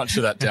too much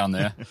of that down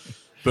there.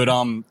 But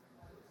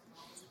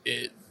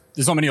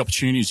there's not many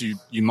opportunities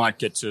you might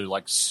get to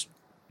like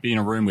be in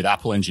a room with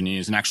Apple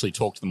engineers and actually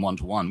talk to them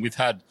one-to-one. We've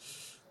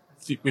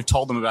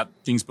told them about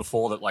things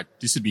before that like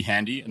this would be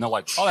handy, and they're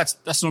like, oh,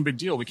 that's not a big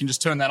deal. We can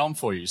just turn that on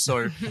for you.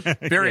 So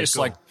various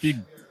like big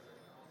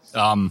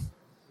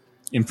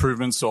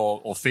improvements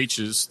or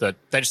features that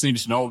they just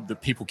needed to know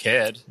that people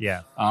cared.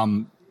 Yeah,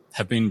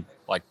 have been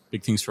like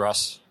big things for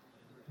us.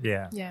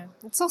 Yeah.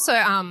 It's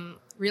also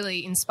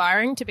really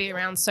inspiring to be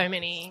around so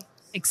many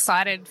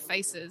excited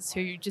faces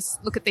who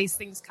just look at these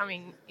things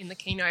coming in the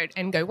keynote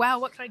and go, wow,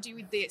 what can I do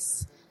with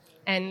this?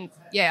 And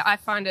yeah, I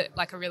find it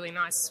like a really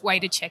nice way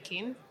to check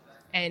in.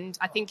 And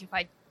I think if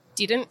I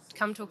didn't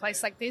come to a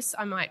place like this,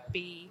 I might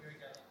be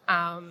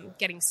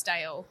getting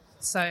stale.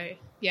 So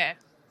yeah,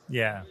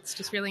 it's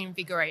just really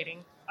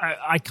invigorating.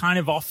 I kind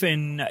of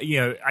often,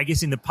 I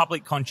guess in the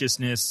public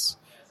consciousness,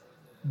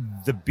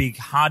 the big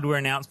hardware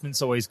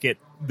announcements always get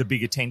the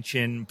big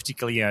attention,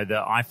 particularly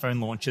the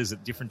iPhone launches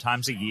at different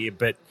times of year.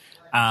 But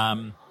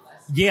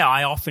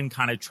I often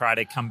kind of try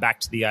to come back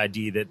to the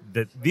idea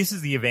that this is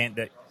the event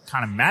that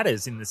kind of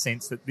matters, in the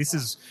sense that this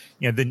is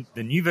the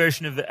new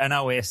version of an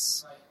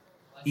OS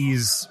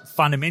is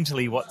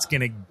fundamentally what's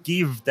going to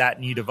give that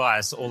new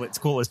device all its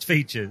coolest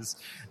features.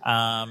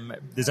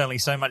 There's only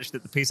so much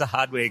that the piece of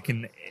hardware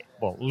can.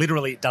 Well,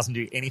 literally, it doesn't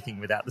do anything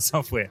without the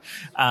software.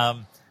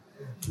 I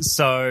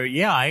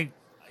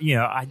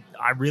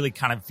really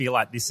kind of feel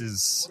like this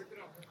is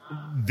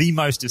the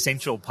most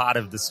essential part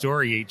of the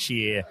story each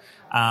year,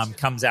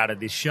 comes out of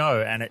this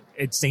show. And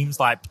it seems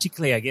like,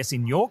 particularly, I guess,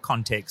 in your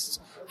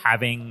context,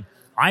 having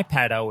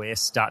iPad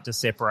OS start to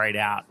separate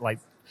out,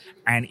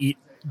 and it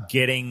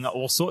getting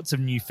all sorts of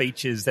new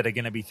features that are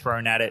going to be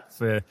thrown at it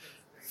for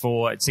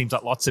it seems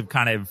like lots of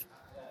kind of,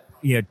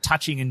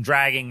 touching and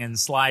dragging and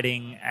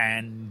sliding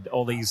and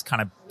all these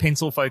kind of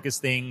pencil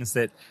focused things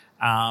that,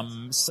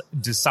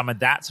 does some of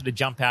that sort of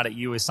jump out at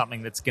you as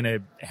something that's going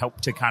to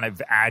help to kind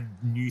of add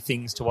new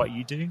things to what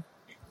you do?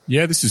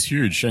 Yeah, this is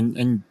huge.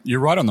 And you're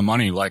right on the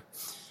money. Like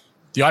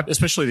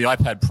especially the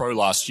iPad Pro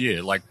last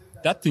year, like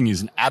that thing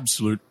is an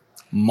absolute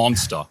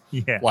monster.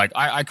 Yeah. Like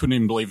I couldn't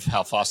even believe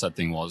how fast that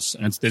thing was.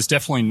 And there's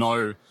definitely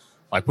we're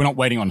not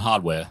waiting on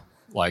hardware.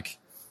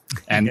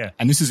 And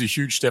this is a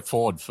huge step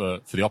forward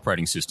for the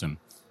operating system,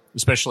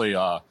 especially,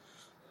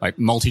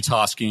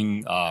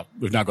 multitasking.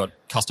 We've now got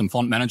custom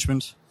font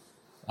management.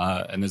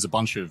 And there's a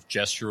bunch of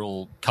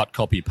gestural cut,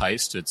 copy,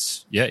 paste.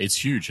 It's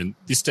huge. And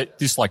this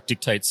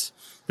dictates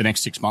the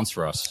next 6 months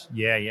for us.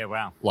 Yeah.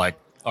 Wow.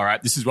 All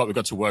right, this is what we've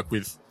got to work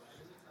with.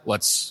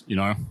 Let's, we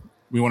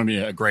want to be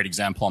a great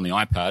example on the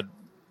iPad.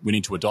 We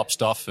need to adopt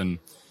stuff, and,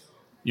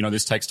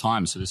 this takes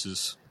time. So this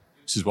is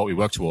what we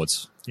work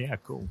towards. Yeah,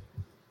 cool.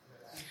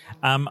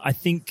 I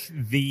think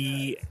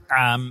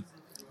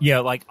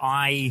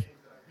I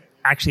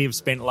actually have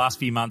spent the last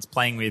few months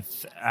playing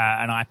with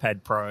an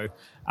iPad Pro,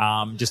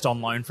 just on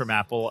loan from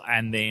Apple,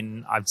 and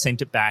then I've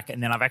sent it back,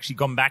 and then I've actually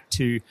gone back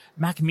to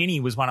iPad Mini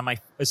was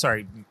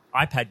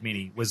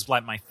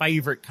like my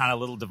favorite kind of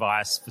little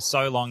device for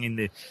so long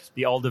in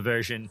the older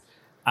version.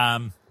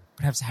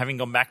 Perhaps having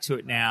gone back to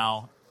it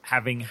now,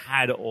 having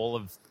had all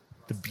of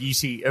the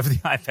beauty of the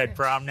iPad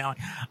Pro, I'm now like,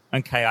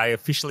 okay, I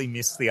officially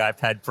missed the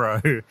iPad Pro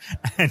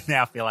and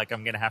now feel like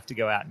I'm going to have to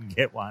go out and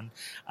get one.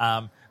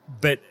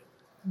 But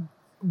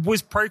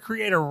was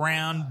Procreate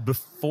around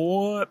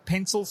before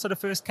Pencil sort of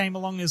first came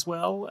along as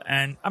well?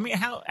 And I mean,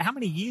 how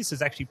many years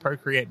has actually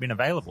Procreate been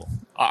available?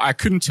 I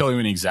couldn't tell you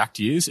in exact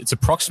years. It's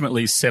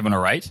approximately 7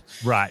 or 8.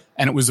 Right.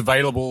 And it was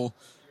available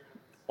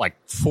like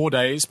 4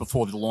 days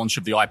before the launch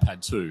of the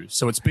iPad 2.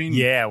 So it's been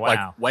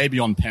like way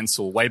beyond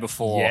pencil, way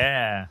before.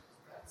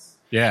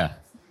 Yeah.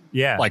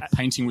 Like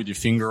painting with your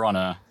finger on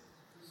on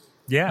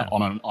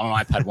an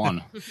iPad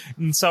 1.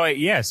 And so I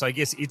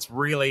guess it's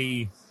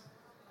really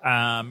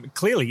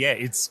clearly,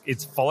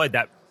 it's followed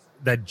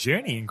that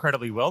journey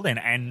incredibly well then.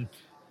 And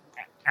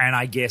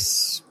I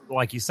guess,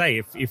 like you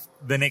say, if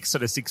the next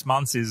sort of 6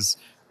 months is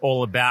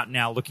all about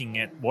now looking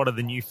at what are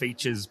the new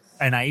features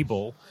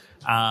enable,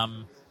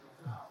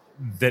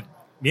 that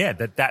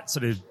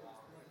sort of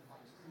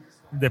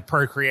the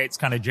Procreate's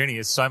kind of journey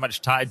is so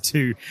much tied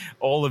to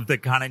all of the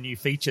kind of new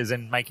features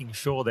and making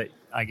sure that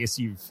I guess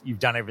you've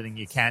done everything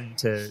you can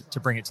to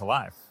bring it to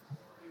life.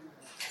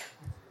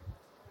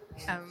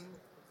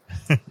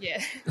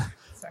 Yeah.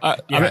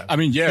 I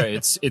mean,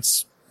 it's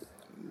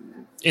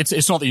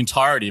not the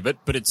entirety of it,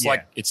 but it's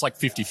like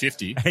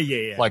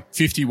 50-50. Like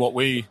 50 what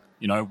we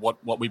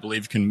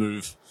believe can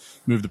move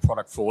the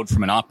product forward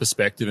from an art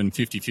perspective, and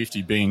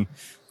 50-50 being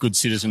good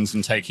citizens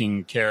and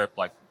taking care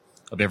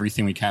of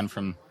everything we can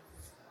from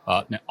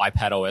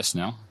iPad OS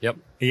now. Yep.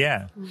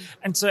 Yeah.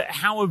 And so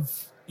how have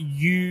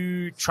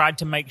you tried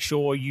to make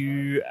sure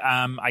you,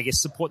 I guess,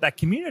 support that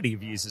community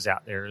of users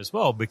out there as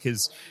well?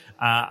 Because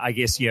I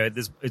guess,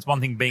 it's one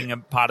thing being a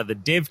part of the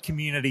dev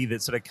community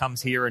that sort of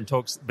comes here and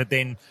talks, but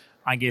then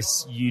I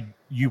guess you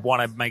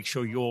want to make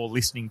sure you're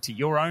listening to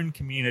your own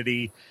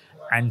community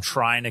and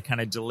trying to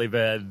kind of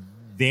deliver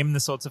them the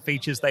sorts of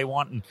features they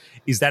want. And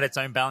is that its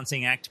own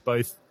balancing act,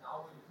 both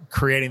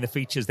creating the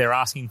features they're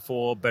asking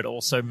for, but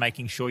also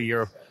making sure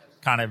you're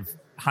kind of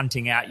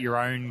hunting out your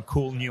own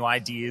cool new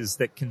ideas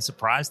that can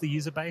surprise the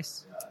user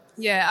base?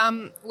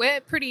 Yeah,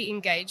 we're pretty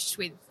engaged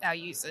with our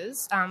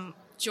users.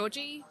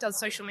 Georgie does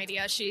social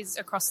media. She's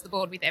across the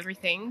board with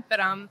everything. But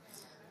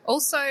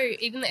also,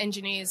 even the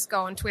engineers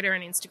go on Twitter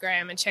and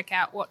Instagram and check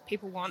out what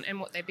people want and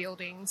what they're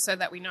building so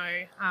that we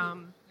know,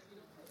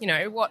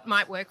 what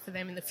might work for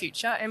them in the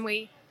future. And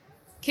we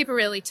keep a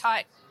really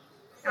tight,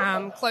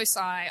 close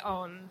eye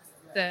on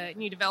the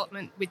new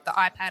development with the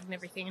iPad and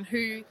everything, and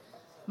who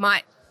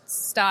might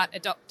start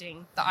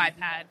adopting the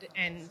iPad,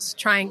 and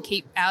try and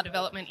keep our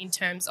development in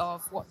terms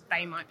of what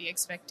they might be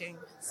expecting.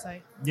 So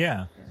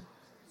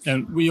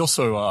and we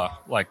also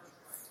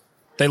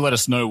they let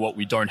us know what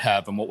we don't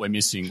have and what we're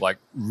missing,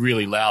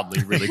 really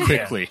loudly, really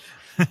quickly.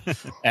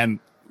 And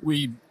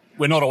we're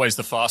not always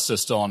the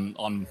fastest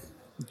on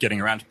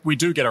getting around. We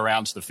do get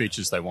around to the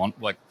features they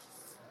want. Like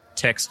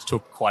text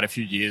took quite a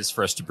few years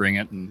for us to bring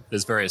it, and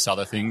there's various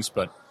other things.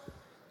 But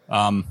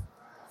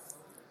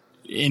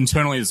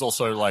internally, there's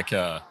also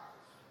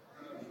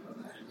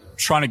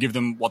trying to give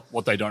them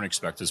what they don't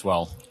expect as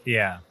well.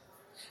 Yeah.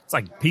 It's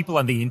like people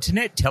on the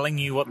internet telling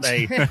you what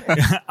they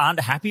aren't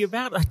happy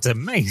about. That's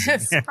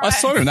amazing. I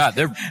saw them that.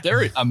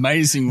 They're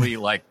amazingly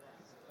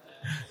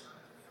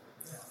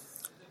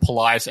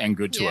polite and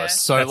good to us.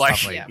 So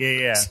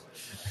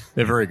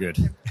they're very good.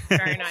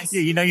 Very nice.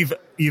 Yeah,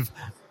 you've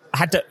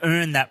had to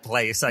earn that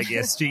place, I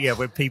guess.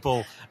 Where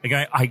people are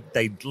going,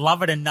 they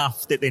love it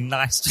enough that they're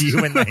nice to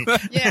you when they.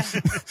 Yeah.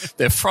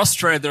 They're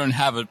frustrated they don't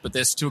have it, but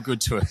they're still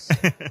good to us.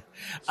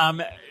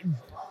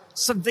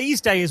 So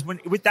these days,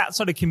 with that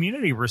sort of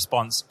community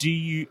response, do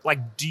you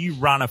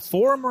run a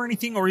forum or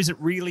anything, or is it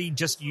really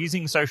just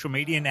using social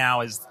media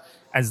now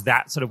as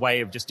that sort of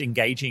way of just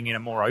engaging in a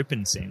more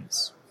open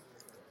sense?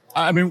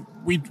 I mean,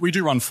 we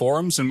do run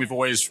forums, and we've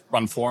always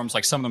run forums.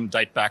 Some of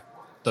them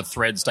the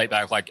threads date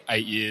back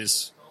 8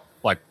 years,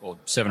 or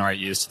 7 or 8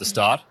 years to the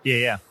start.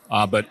 Yeah.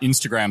 But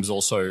Instagram's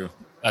also,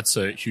 that's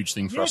a huge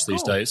thing for us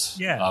these days.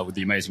 Yeah. With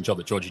the amazing job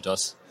that Georgie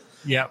does.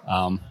 Yeah.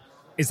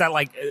 Is that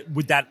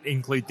would that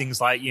include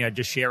things like,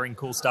 just sharing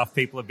cool stuff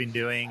people have been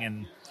doing?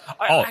 And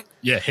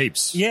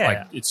heaps.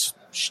 Yeah. It's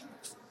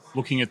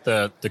looking at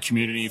the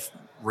community,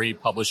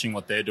 republishing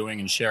what they're doing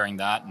and sharing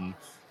that, and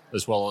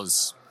as well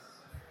as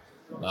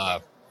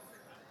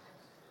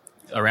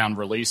around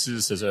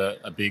releases, there's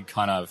a big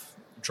kind of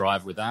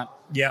drive with that.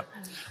 Yeah.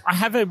 I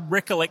have a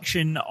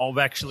recollection of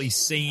actually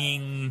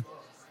seeing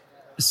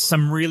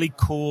some really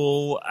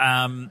cool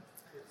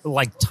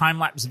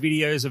time-lapse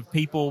videos of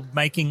people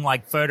making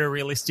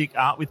photorealistic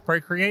art with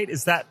Procreate.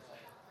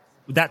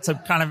 That's a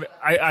kind of,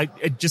 I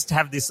just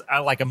have this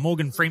a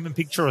Morgan Freeman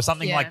picture or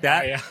something like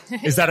that. Yeah.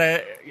 Is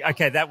that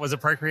that was a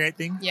Procreate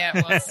thing? Yeah,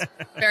 it was.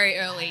 Very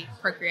early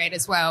Procreate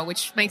as well,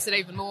 which makes it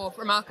even more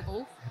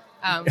remarkable.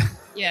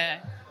 Yeah,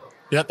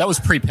 that was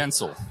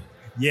pre-pencil.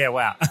 Yeah,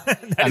 wow.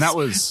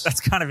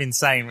 That's kind of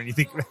insane when you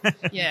think about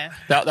it. Yeah.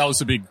 That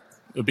was a big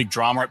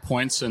drama at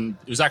points, and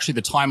it was actually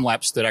the time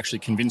lapse that actually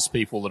convinced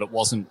people that it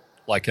wasn't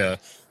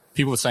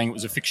people were saying it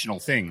was a fictional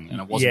thing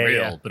and it wasn't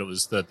real, but it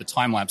was the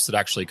time lapse that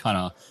actually kind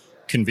of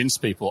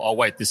convinced people, oh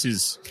wait, this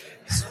has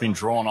been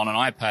drawn on an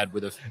iPad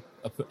with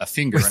a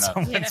finger with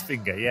someone's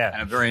finger,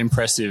 and a very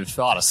impressive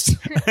artist.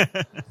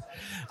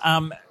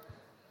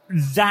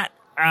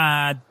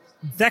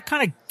 That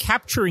kind of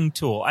capturing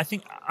tool, I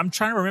think, I'm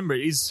trying to remember,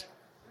 is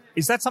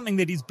that something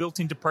that is built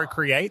into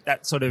Procreate,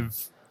 that sort of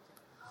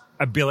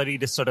ability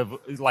to sort of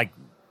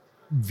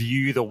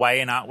view the way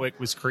an artwork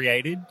was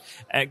created,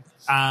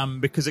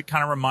 because it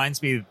kind of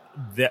reminds me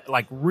that,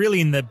 like,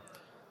 really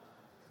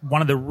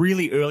one of the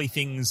really early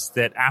things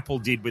that Apple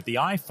did with the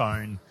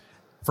iPhone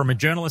from a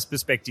journalist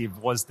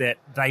perspective was that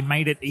they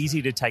made it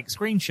easy to take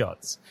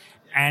screenshots.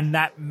 And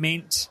that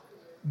meant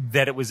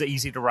that it was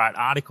easy to write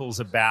articles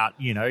about,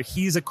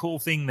 here's a cool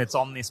thing that's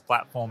on this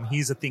platform.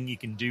 Here's a thing you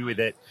can do with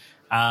it.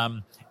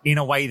 In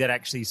a way that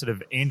actually sort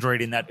of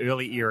Android in that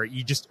early era,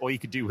 all you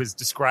could do was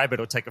describe it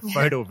or take a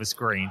photo of a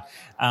screen.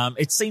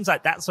 It seems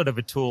like that sort of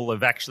a tool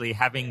of actually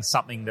having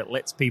something that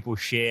lets people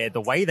share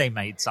the way they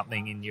made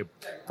something in your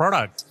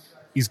product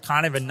is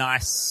kind of a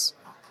nice,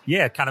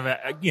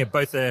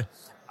 both an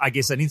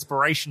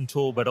inspiration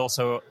tool, but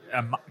also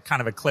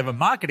kind of a clever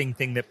marketing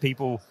thing that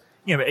people,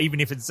 even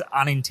if it's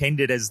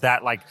unintended as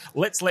that, like,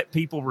 let's let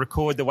people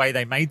record the way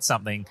they made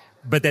something,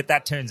 but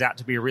that turns out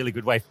to be a really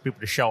good way for people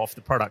to show off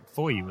the product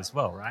for you as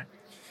well, right?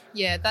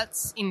 Yeah,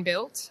 that's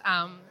inbuilt.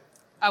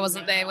 I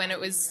wasn't there when it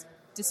was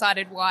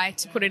decided why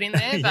to put it in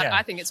there, but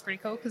I think it's pretty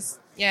cool because,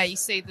 you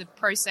see the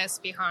process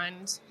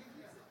behind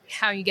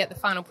how you get the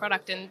final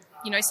product. And,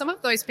 some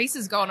of those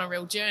pieces go on a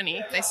real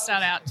journey. They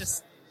start out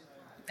just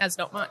as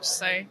not much.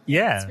 So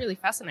it's really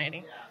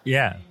fascinating.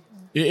 Yeah.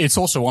 It's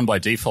also on by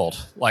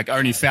default. Like, I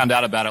only found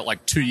out about it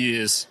like 2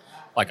 years,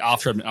 like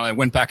after I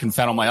went back and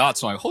found all my art.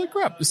 So I'm like, holy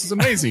crap, this is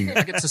amazing.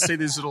 I get to see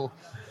these little,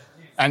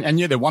 and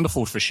they're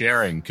wonderful for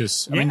sharing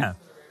because, I mean,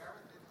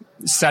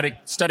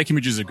 static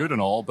images are good and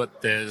all,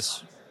 but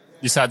this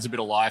adds a bit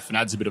of life and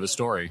adds a bit of a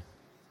story.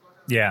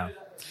 Yeah.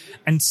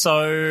 And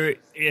so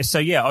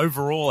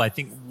overall, I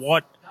think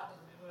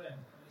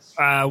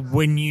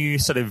when you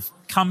sort of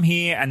come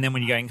here and then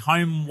when you're going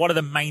home, what are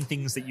the main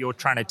things that you're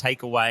trying to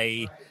take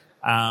away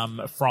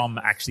from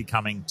actually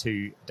coming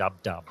to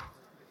DubDub?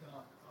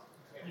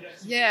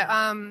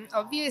 Yeah,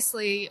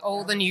 obviously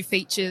all the new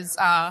features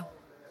are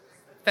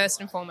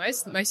first and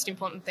foremost the most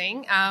important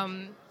thing.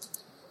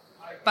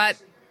 But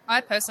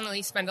I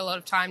personally spend a lot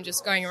of time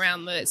just going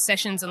around the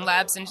sessions and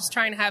labs and just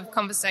trying to have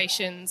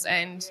conversations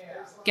and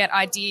get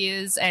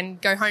ideas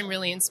and go home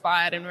really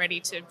inspired and ready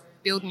to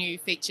build new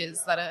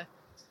features that are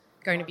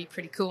going to be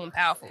pretty cool and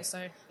powerful.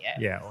 So,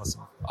 Yeah,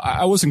 awesome.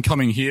 I wasn't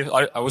coming here.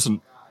 I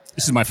wasn't.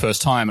 This is my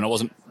first time, and I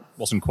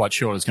wasn't quite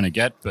sure what I was going to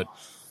get. But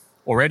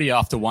already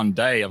after one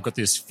day, I've got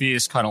this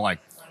fierce kind of like,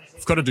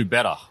 I've got to do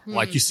better.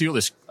 Like, you see all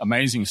this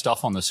amazing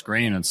stuff on the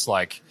screen, and it's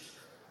like,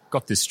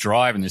 got this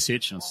drive and this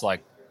itch, and it's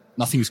like,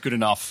 nothing's good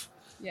enough.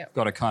 Yep.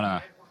 Got to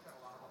kind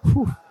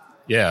of,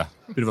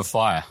 bit of a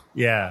fire.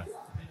 Yeah.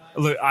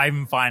 Look,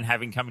 I'm fine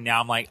having coming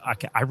now. I'm like,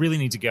 okay, I really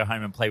need to go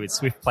home and play with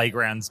Swift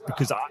Playgrounds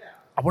because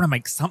I want to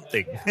make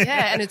something.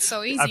 Yeah, and it's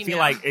so easy. I feel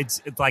now.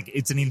 like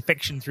it's an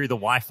infection through the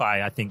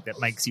Wi-Fi, I think, that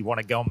makes you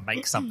want to go and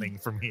make something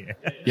from here.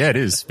 Yeah, it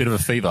is. Bit of a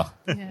fever.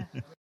 Yeah.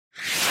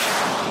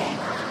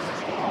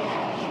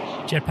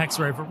 Jetpacks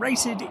Are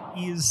Overrated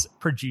is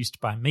produced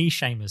by me,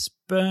 Seamus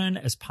Byrne,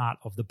 as part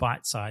of the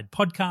Biteside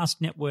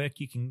Podcast Network.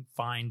 You can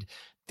find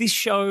this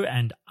show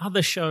and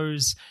other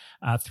shows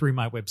through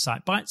my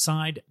website,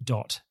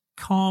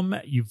 biteside.com.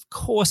 You, of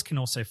course, can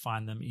also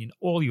find them in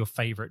all your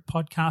favorite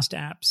podcast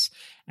apps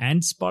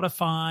and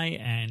Spotify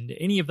and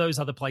any of those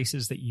other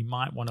places that you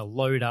might want to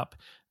load up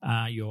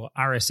your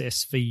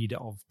RSS feed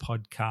of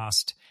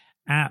podcast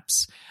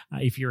apps.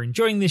 If you're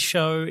enjoying this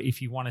show,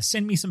 if you want to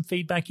send me some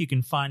feedback, you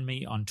can find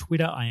me on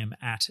Twitter. I am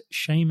at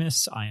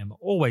Seamus. I am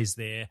always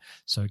there.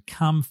 So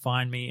come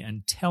find me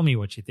and tell me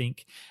what you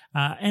think.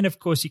 And of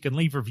course, you can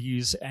leave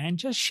reviews and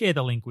just share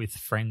the link with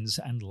friends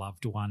and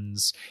loved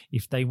ones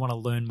if they want to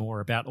learn more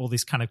about all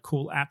this kind of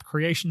cool app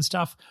creation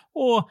stuff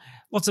or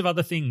lots of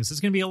other things. There's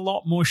going to be a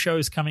lot more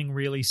shows coming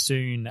really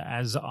soon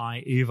as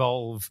I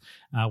evolve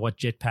what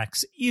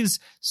Jetpacks is.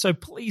 So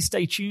please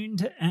stay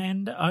tuned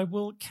and I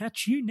will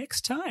catch you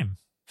next time.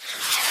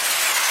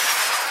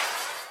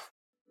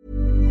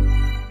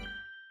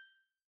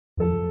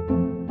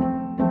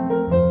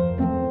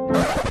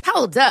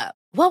 Hold up.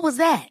 What was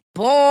that?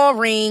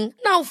 Boring.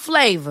 No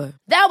flavor.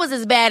 That was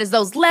as bad as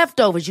those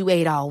leftovers you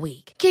ate all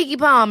week. Keke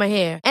Palmer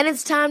here. And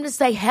it's time to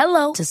say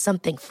hello to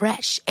something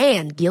fresh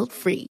and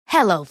guilt-free.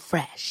 Hello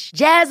Fresh.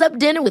 Jazz up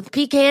dinner with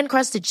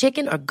pecan-crusted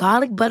chicken or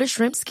garlic butter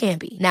shrimp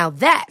scampi. Now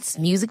that's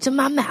music to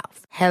my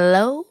mouth.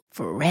 Hello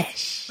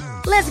Fresh.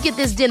 Let's get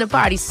this dinner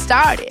party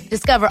started.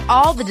 Discover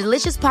all the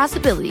delicious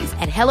possibilities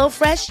at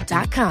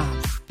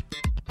HelloFresh.com.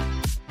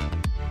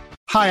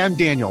 Hi, I'm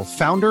Daniel,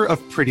 founder of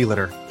Pretty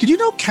Litter. Did you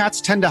know cats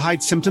tend to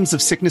hide symptoms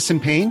of sickness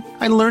and pain?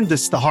 I learned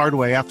this the hard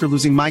way after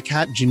losing my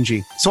cat,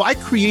 Gingy. So I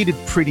created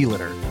Pretty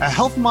Litter, a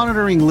health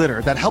monitoring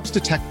litter that helps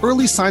detect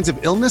early signs of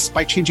illness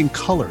by changing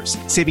colors,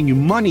 saving you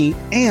money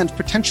and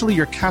potentially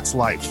your cat's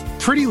life.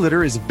 Pretty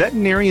Litter is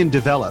veterinarian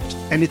developed,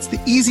 and it's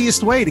the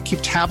easiest way to keep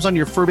tabs on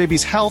your fur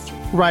baby's health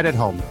right at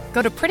home.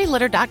 Go to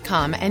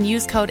prettylitter.com and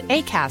use code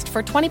ACAST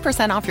for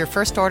 20% off your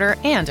first order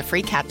and a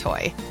free cat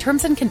toy.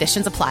 Terms and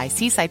conditions apply.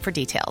 See site for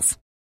details.